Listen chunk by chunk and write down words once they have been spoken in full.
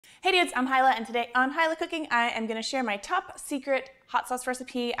Hey dudes, I'm Hilah, and today on Hilah Cooking, I am gonna share my top secret hot sauce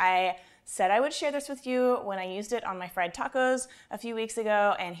recipe. I said I would share this with you when I used it on my fried tacos a few weeks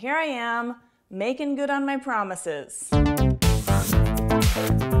ago, and here I am, making good on my promises.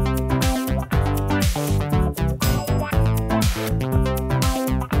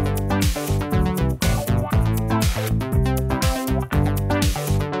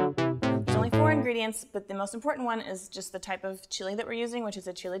 But the most important one is just the type of chili that we're using, which is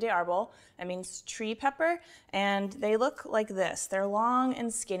a chile de arbol. That means tree pepper, and they look like this. They're long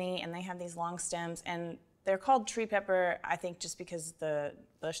and skinny, and they have these long stems, and they're called tree pepper, I think, just because the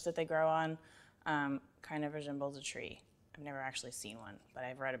bush that they grow on kind of resembles a tree. I've never actually seen one, but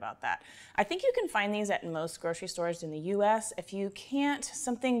I've read about that. I think you can find these at most grocery stores in the US. If you can't,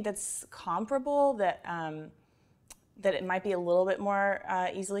 something that's comparable that it might be a little bit more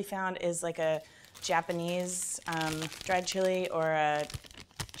easily found is like a Japanese dried chili, or a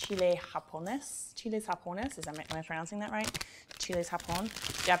chile japonés. Chiles japonés, am I pronouncing that right? Chiles japon,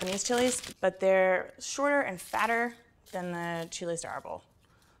 Japanese chilies, but they're shorter and fatter than the chiles de arbol.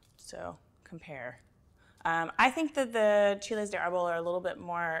 So compare. I think that the chiles de arbol are a little bit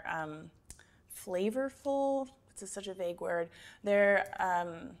more flavorful. It's such a vague word. They're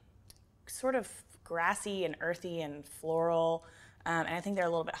sort of grassy and earthy and floral. And I think they're a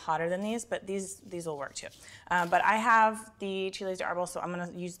little bit hotter than these, but these will work too. But I have the chiles de arbol, so I'm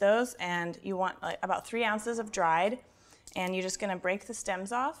gonna use those, and you want like about 3 ounces of dried, and you're just gonna break the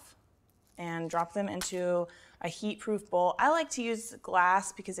stems off and drop them into a heat-proof bowl. I like to use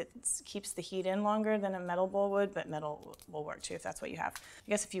glass because it keeps the heat in longer than a metal bowl would, but metal will work too if that's what you have. I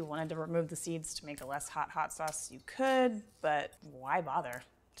guess if you wanted to remove the seeds to make a less hot sauce, you could, but why bother?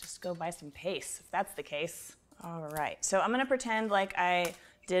 Just go buy some paste if that's the case. All right, so I'm gonna pretend like I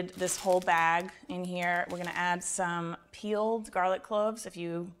did this whole bag in here. We're gonna add some peeled garlic cloves. If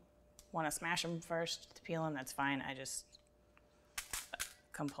you wanna smash them first to peel them, that's fine. I just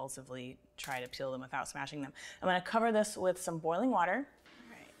compulsively try to peel them without smashing them. I'm gonna cover this with some boiling water.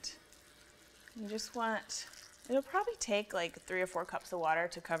 All right, you just want, it'll probably take like 3 or 4 cups of water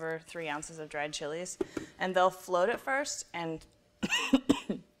to cover 3 ounces of dried chilies, and they'll float at first, and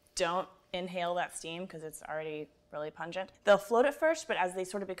don't inhale that steam because it's already really pungent. They'll float at first, but as they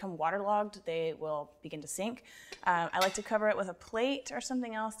sort of become waterlogged, they will begin to sink. I like to cover it with a plate or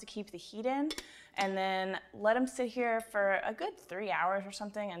something else to keep the heat in, and then let them sit here for a good 3 hours or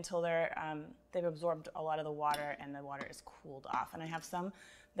something until they've absorbed a lot of the water and the water is cooled off. And I have some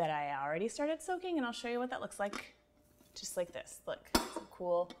that I already started soaking, and I'll show you what that looks like. Just like this. Look, it's a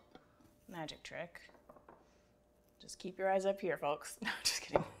cool magic trick. Just keep your eyes up here, folks. No, just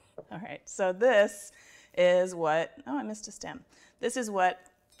kidding. All right, so this is what, oh, I missed a stem. This is what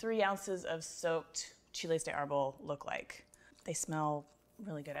 3 ounces of soaked chiles de arbol look like. They smell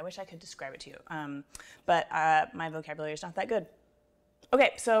really good. I wish I could describe it to you, but my vocabulary is not that good.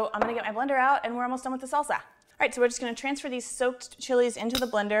 Okay, so I'm gonna get my blender out, and we're almost done with the salsa. All right, so we're just gonna transfer these soaked chilies into the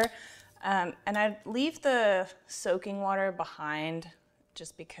blender, and I leave the soaking water behind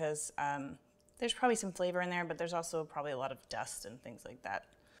just because there's probably some flavor in there, but there's also probably a lot of dust and things like that.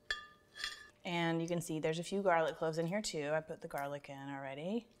 And you can see there's a few garlic cloves in here too. I put the garlic in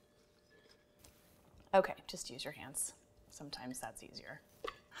already. Okay, just use your hands. Sometimes that's easier.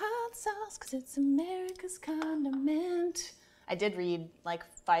 Hot sauce, 'cause it's America's condiment. I did read like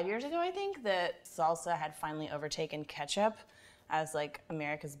 5 years ago, I think, that salsa had finally overtaken ketchup as like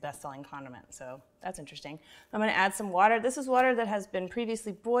America's best-selling condiment. So that's interesting. I'm gonna add some water. This is water that has been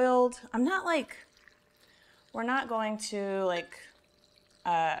previously boiled. We're not going to like,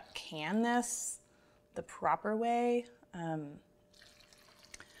 can this the proper way,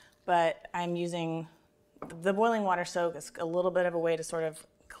 but I'm using the boiling water soak is a little bit of a way to sort of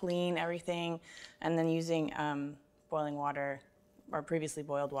clean everything, and then using boiling water or previously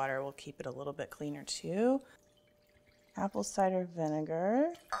boiled water will keep it a little bit cleaner too. Apple cider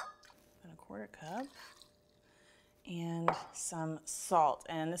vinegar, and a 1/4 cup, and some salt.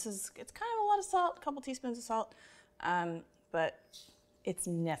 And it's kind of a lot of salt, a couple teaspoons of salt, but it's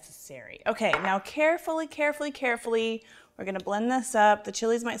necessary. Okay, now carefully, we're gonna blend this up. The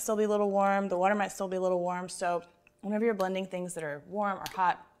chilies might still be a little warm, the water might still be a little warm, so whenever you're blending things that are warm or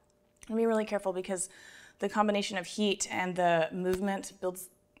hot, be really careful because the combination of heat and the movement builds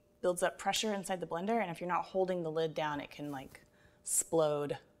up pressure inside the blender, and if you're not holding the lid down, it can like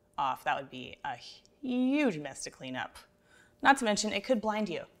explode off. That would be a huge mess to clean up. Not to mention, it could blind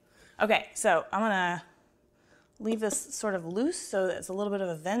you. Okay, so I'm gonna leave this sort of loose so that it's a little bit of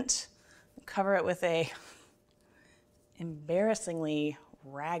a vent. Cover it with a embarrassingly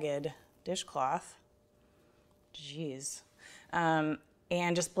ragged dishcloth. Jeez.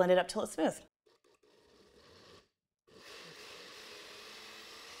 and just blend it up till it's smooth.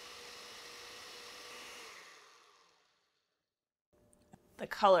 The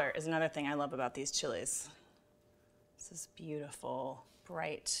color is another thing I love about these chilies. This is beautiful,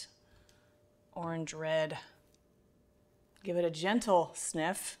 bright, orange red. Give it a gentle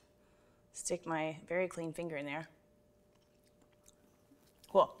sniff. Stick my very clean finger in there.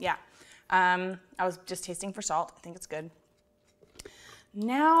 Cool, yeah. I was just tasting for salt. I think it's good.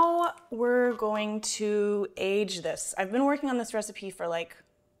 Now we're going to age this. I've been working on this recipe for like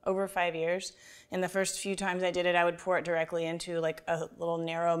over 5 years. And the first few times I did it, I would pour it directly into like a little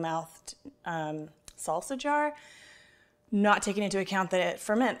narrow-mouthed salsa jar, not taking into account that it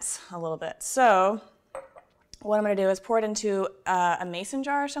ferments a little bit. So what I'm gonna do is pour it into a mason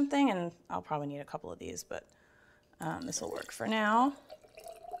jar or something, and I'll probably need a couple of these, but this will work for now.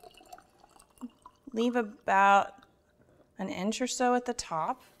 Leave about an inch or so at the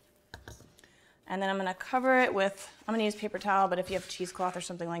top. And then I'm gonna cover it with, I'm gonna use paper towel, but if you have cheesecloth or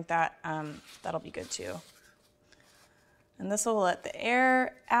something like that, that'll be good too. And this will let the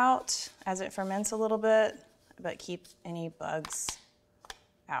air out as it ferments a little bit, but keep any bugs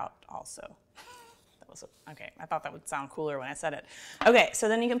out also. That was, okay, I thought that would sound cooler when I said it. Okay, so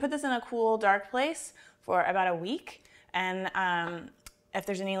then you can put this in a cool, dark place for about a week. And if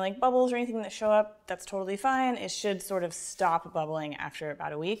there's any like bubbles or anything that show up, that's totally fine. It should sort of stop bubbling after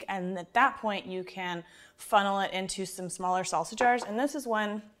about a week. And at that point, you can funnel it into some smaller salsa jars. And this is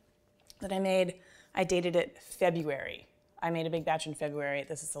one that I made. I dated it February. I made a big batch in February.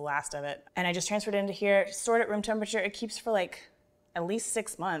 This is the last of it. And I just transferred it into here, stored at room temperature. It keeps for like at least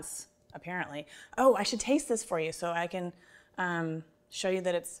 6 months, apparently. Oh, I should taste this for you so I can show you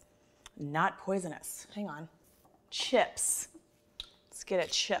that it's not poisonous. Hang on. Chips. Let's get a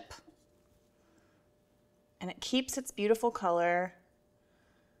chip. And it keeps its beautiful color.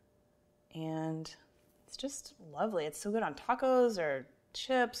 And it's just lovely. It's so good on tacos or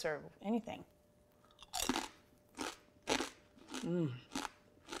chips or anything.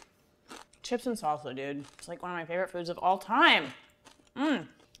 Chips and salsa, dude. It's like one of my favorite foods of all time.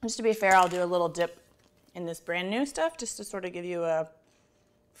 Just to be fair, I'll do a little dip in this brand new stuff just to sort of give you a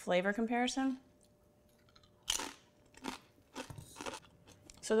flavor comparison.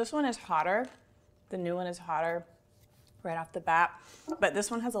 So this one is hotter. The new one is hotter right off the bat, but this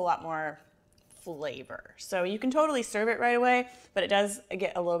one has a lot more flavor. So you can totally serve it right away, but it does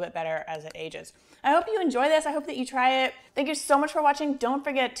get a little bit better as it ages. I hope you enjoy this. I hope that you try it. Thank you so much for watching. Don't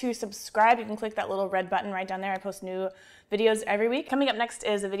forget to subscribe. You can click that little red button right down there. I post new videos every week. Coming up next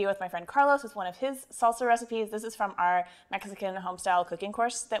is a video with my friend Carlos with one of his salsa recipes. This is from our Mexican homestyle cooking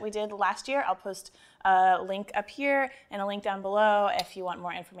course that we did last year. I'll post a link up here and a link down below if you want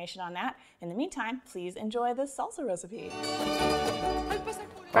more information on that. In the meantime, please enjoy this salsa recipe.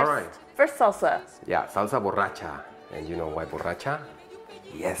 All right. First salsa. Yeah, salsa borracha. And you know why borracha?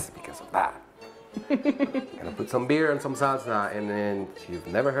 Yes, because of that. Gonna put some beer and some salsa, and then if you've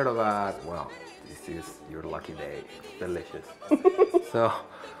never heard of that, well, this is your lucky day. Delicious. So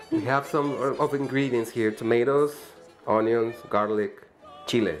we have some of ingredients here: tomatoes, onions, garlic,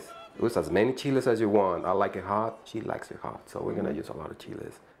 chiles. Use as many chiles as you want. I like it hot. She likes it hot, so we're gonna use a lot of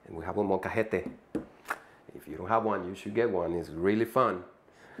chiles. And we have un molcajete. If you don't have one, you should get one. It's really fun.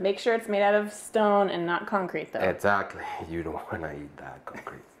 Make sure it's made out of stone and not concrete, though. Exactly. You don't want to eat that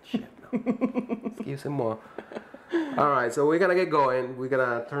concrete shit. No. Excuse me more. All right, so we're gonna get going. We're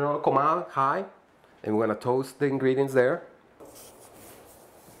gonna turn on comal high, and we're gonna toast the ingredients there.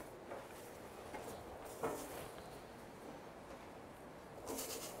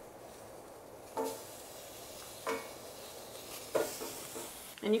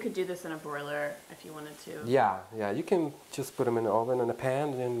 And you could do this in a broiler if you wanted to. Yeah, you can just put them in the oven in a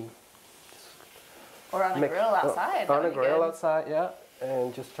pan and or on a grill outside. On a grill outside, yeah.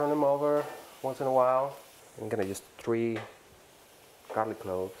 And just turn them over once in a while. I'm gonna use 3 garlic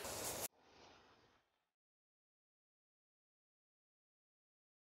cloves.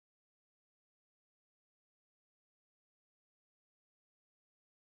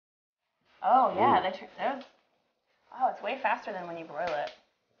 Oh yeah, oh, it's way faster than when you broil it.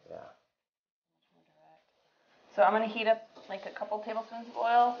 Yeah. So I'm gonna heat up like a couple tablespoons of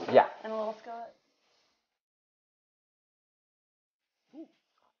oil. Yeah. In a little skillet.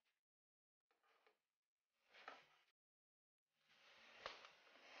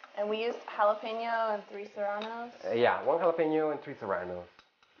 And we used jalapeno and 3 serranos. Yeah, 1 jalapeno and 3 serranos.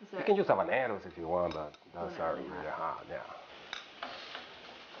 You can use habaneros if you want, but those are really hot. Yeah.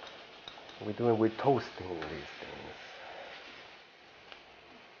 We're toasting these things.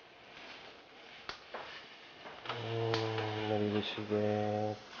 Maybe we she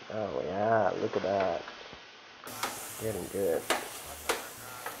get? Oh yeah, look at that. Getting good.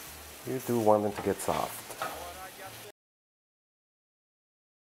 You do want them to get soft.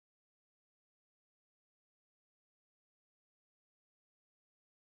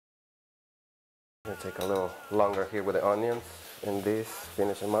 I'm gonna take a little longer here with the onions and this,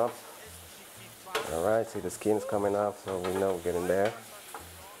 finish them up. All right, see the skin's coming off, so we know we're getting there.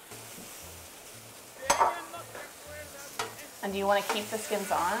 And do you want to keep the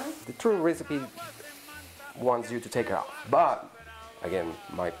skins on? The true recipe wants you to take it off, but again,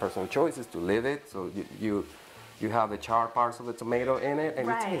 my personal choice is to leave it, so you have the charred parts of the tomato in it, and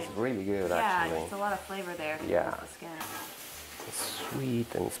Right. it tastes really good. Yeah, actually. it's a lot of flavor there. Yeah. The skin. It's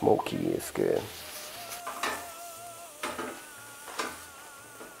sweet and smoky. It's good.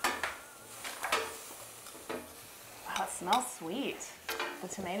 Wow, it smells sweet. The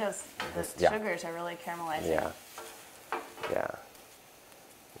tomatoes, the Yeah. sugars are really caramelizing. Yeah. Yeah.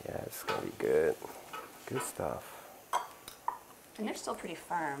 Yeah, it's gonna be good. Good stuff. And they're still pretty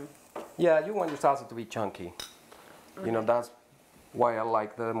firm. Yeah, you want your salsa to be chunky. You know, that's why I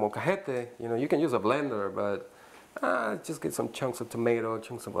like the molcajete. You know, you can use a blender, but just get some chunks of tomato,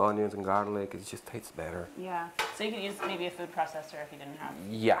 chunks of onions and garlic. It just tastes better. Yeah. So you could use maybe a food processor if you didn't have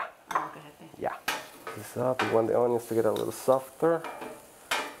Yeah. molcajete. Yeah. This up. You want the onions to get a little softer,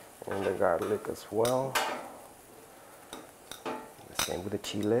 and the garlic as well. The same with the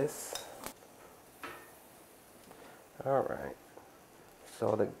chiles. All right.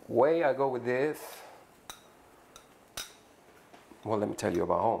 So the way I go with this, well, let me tell you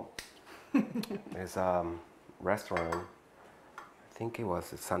about home. There's a restaurant, I think it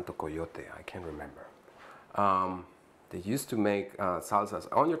was Santo Coyote, I can't remember. They used to make salsas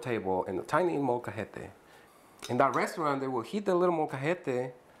on your table in a tiny molcajete. In that restaurant, they will heat the little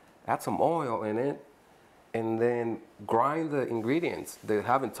molcajete, add some oil in it, and then grind the ingredients. They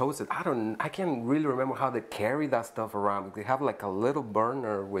haven't toasted. I can't really remember how they carry that stuff around. They have like a little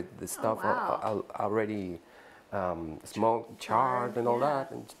burner with the stuff already smoked, charred, and all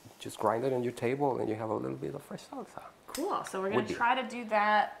that, and just grind it on your table, and you have a little bit of fresh salsa. Cool. So we're going to try to do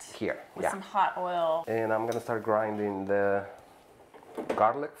that Here, with some hot oil. And I'm gonna start grinding the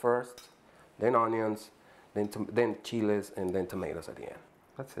garlic first, then onions, then chiles, and then tomatoes at the end.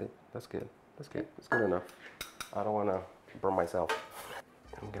 That's it. That's good. That's good. It's good enough. I don't want to burn myself.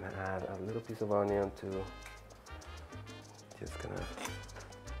 I'm gonna add a little piece of onion to. Just gonna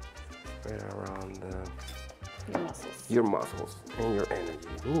spread around Your muscles. your muscles and your energy.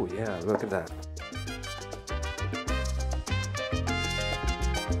 Ooh, yeah, look at that.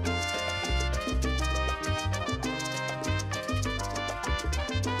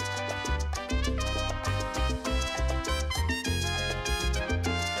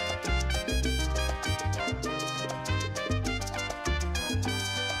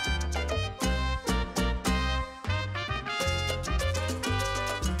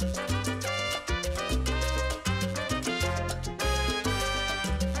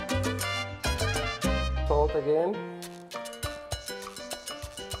 Salt again.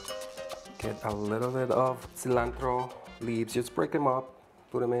 Get a little bit of cilantro leaves. Just break them up,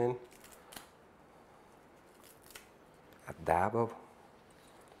 put them in. A dab of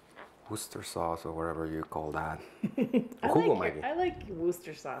Worcester sauce or whatever you call that. I like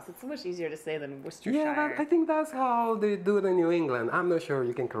Worcester sauce. It's so much easier to say than Worcestershire. Yeah, I think that's how they do it in New England. I'm not sure,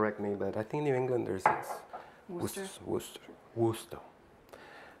 you can correct me, but I think New England there's this. Worcester.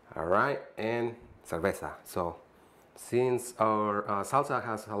 All right, and cerveza. So since our salsa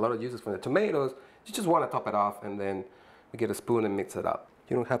has a lot of uses for the tomatoes, you just want to top it off, and then we get a spoon and mix it up.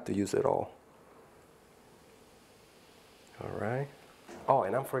 You don't have to use it all. All right. Oh,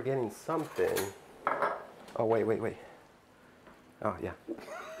 and I'm forgetting something. Oh, wait. Oh, yeah.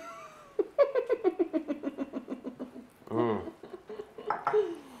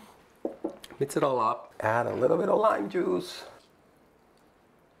 Mix it all up. Add a little bit of lime juice.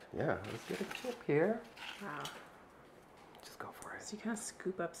 Yeah, let's get a chip here. Wow. Just go for it. So you kind of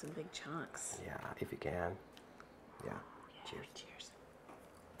scoop up some big chunks. Yeah, if you can. Yeah. Cheers. Cheers.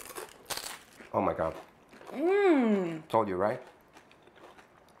 Oh my God. Mmm. Told you, right?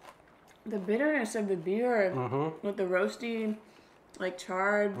 The bitterness of the beer with the roasty, like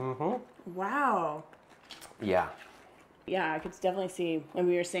charred. Wow. Yeah. Yeah, I could definitely see when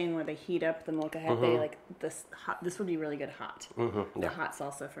we were saying where they heat up the molcajete, like this hot. This would be really good hot. Yeah. Hot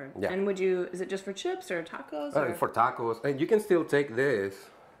salsa for. Yeah. And is it just for chips or tacos? Or? For tacos, and you can still take this.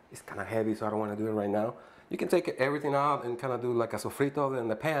 It's kind of heavy, so I don't want to do it right now. You can take everything out and kind of do like a sofrito in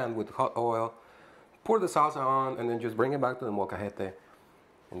the pan with hot oil. Pour the salsa on, and then just bring it back to the molcajete,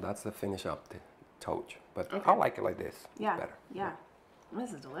 and that's the finish up. torch, but Okay. I like it like this. Yeah, Better. yeah.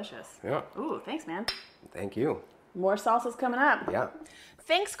 This is delicious. Yeah. Ooh, thanks, man. Thank you. More salsas coming up. Yeah.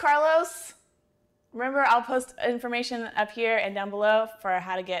 Thanks, Carlos. Remember, I'll post information up here and down below for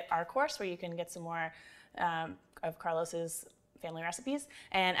how to get our course where you can get some more of Carlos's family recipes.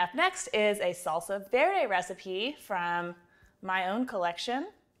 And up next is a salsa verde recipe from my own collection.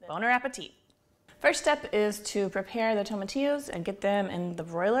 Bon appetit. First step is to prepare the tomatillos and get them in the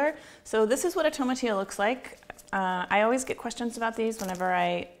broiler. So this is what a tomatillo looks like. I always get questions about these whenever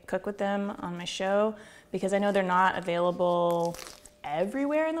I cook with them on my show because I know they're not available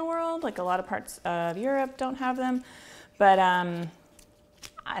everywhere in the world. Like a lot of parts of Europe don't have them. But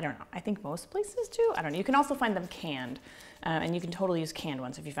I don't know. I think most places do. I don't know. You can also find them canned. And you can totally use canned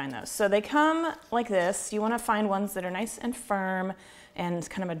ones if you find those. So they come like this. You want to find ones that are nice and firm and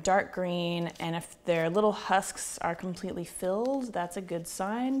kind of a dark green. And if their little husks are completely filled, that's a good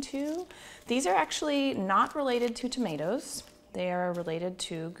sign too. These are actually not related to tomatoes. They are related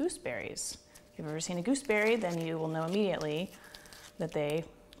to gooseberries. If you've ever seen a gooseberry, then you will know immediately that they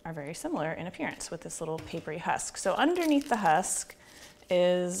are very similar in appearance with this little papery husk. So underneath the husk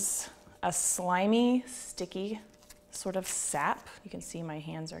is a slimy, sticky sort of sap. You can see my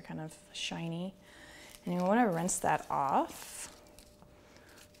hands are kind of shiny. And you want to rinse that off.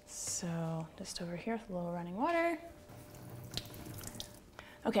 So just over here with a little running water.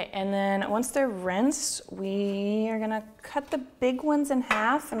 Okay, and then once they're rinsed, we are gonna cut the big ones in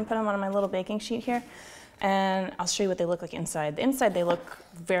half and put them on my little baking sheet here. And I'll show you what they look like inside. The inside, they look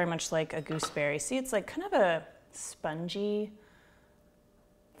very much like a gooseberry. See, it's like kind of a spongy,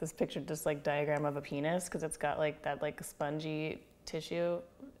 this picture just like diagram of a penis because it's got like that like spongy tissue.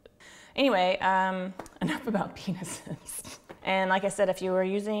 Anyway, enough about penises. And like I said, if you were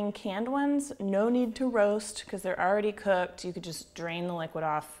using canned ones, no need to roast because they're already cooked. You could just drain the liquid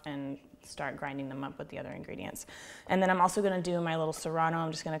off and start grinding them up with the other ingredients. And then I'm also gonna do my little serrano.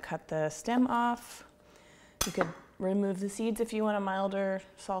 I'm just gonna cut the stem off. You could remove the seeds if you want a milder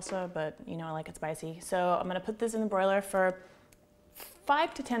salsa, but you know, I like it spicy. So I'm gonna put this in the broiler for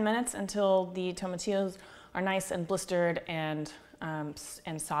 5 to 10 minutes until the tomatillos are nice and blistered and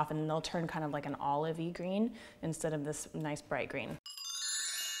soft, and they'll turn kind of like an olive-y green instead of this nice bright green.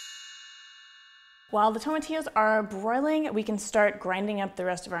 While the tomatillos are broiling, we can start grinding up the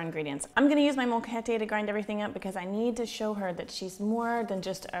rest of our ingredients. I'm gonna use my molcajete to grind everything up because I need to show her that she's more than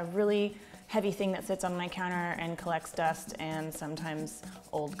just a really heavy thing that sits on my counter and collects dust and sometimes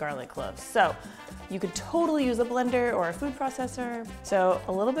old garlic cloves. So you could totally use a blender or a food processor. So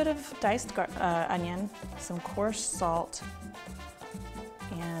a little bit of diced onion, some coarse salt,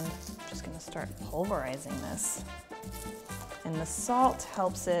 and I'm just gonna start pulverizing this. And the salt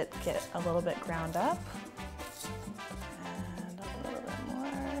helps it get a little bit ground up. And a little bit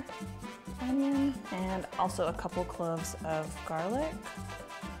more onion, and also a couple cloves of garlic.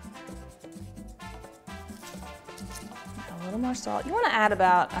 A little more salt. You want to add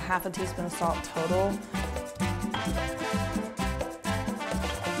about a half a teaspoon of salt total. And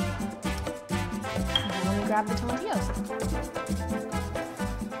then we grab the tomatillos.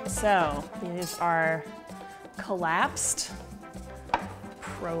 So these are collapsed,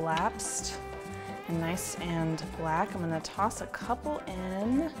 prolapsed, and nice and black. I'm going to toss a couple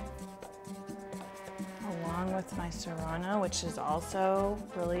in along with my serrano, which is also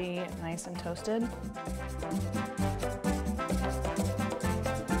really nice and toasted.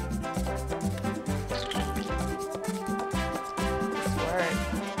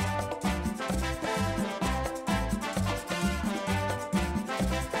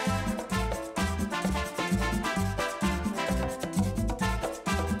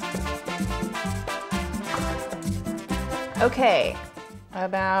 Okay,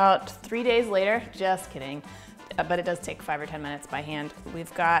 about 3 days later, just kidding, but it does take 5 or 10 minutes by hand.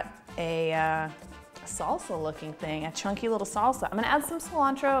 We've got a salsa looking thing, a chunky little salsa. I'm gonna add some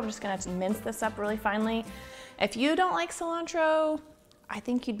cilantro. I'm just gonna mince this up really finely. If you don't like cilantro, I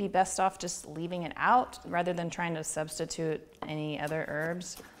think you'd be best off just leaving it out rather than trying to substitute any other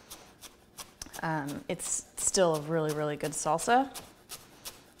herbs. It's still a really, really good salsa,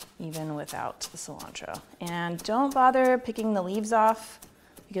 even without the cilantro. And don't bother picking the leaves off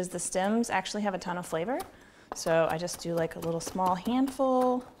because the stems actually have a ton of flavor. So I just do like a little small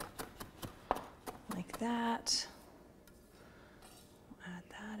handful, like that. Add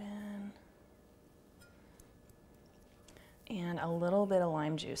that in. And a little bit of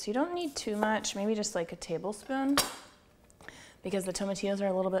lime juice. You don't need too much, maybe just like a tablespoon, because the tomatillos are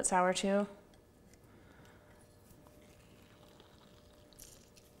a little bit sour too.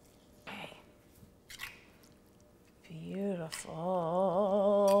 Beautiful.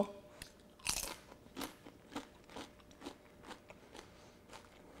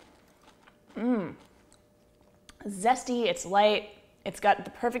 Zesty, it's light. It's got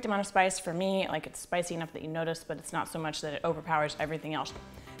the perfect amount of spice for me. Like, it's spicy enough that you notice, but it's not so much that it overpowers everything else.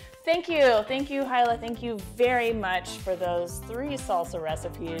 Thank you, Hilah. Thank you very much for those 3 salsa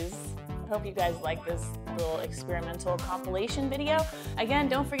recipes. I hope you guys like this little experimental compilation video. Again,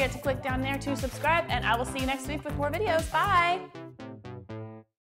 don't forget to click down there to subscribe, and I will see you next week with more videos. Bye.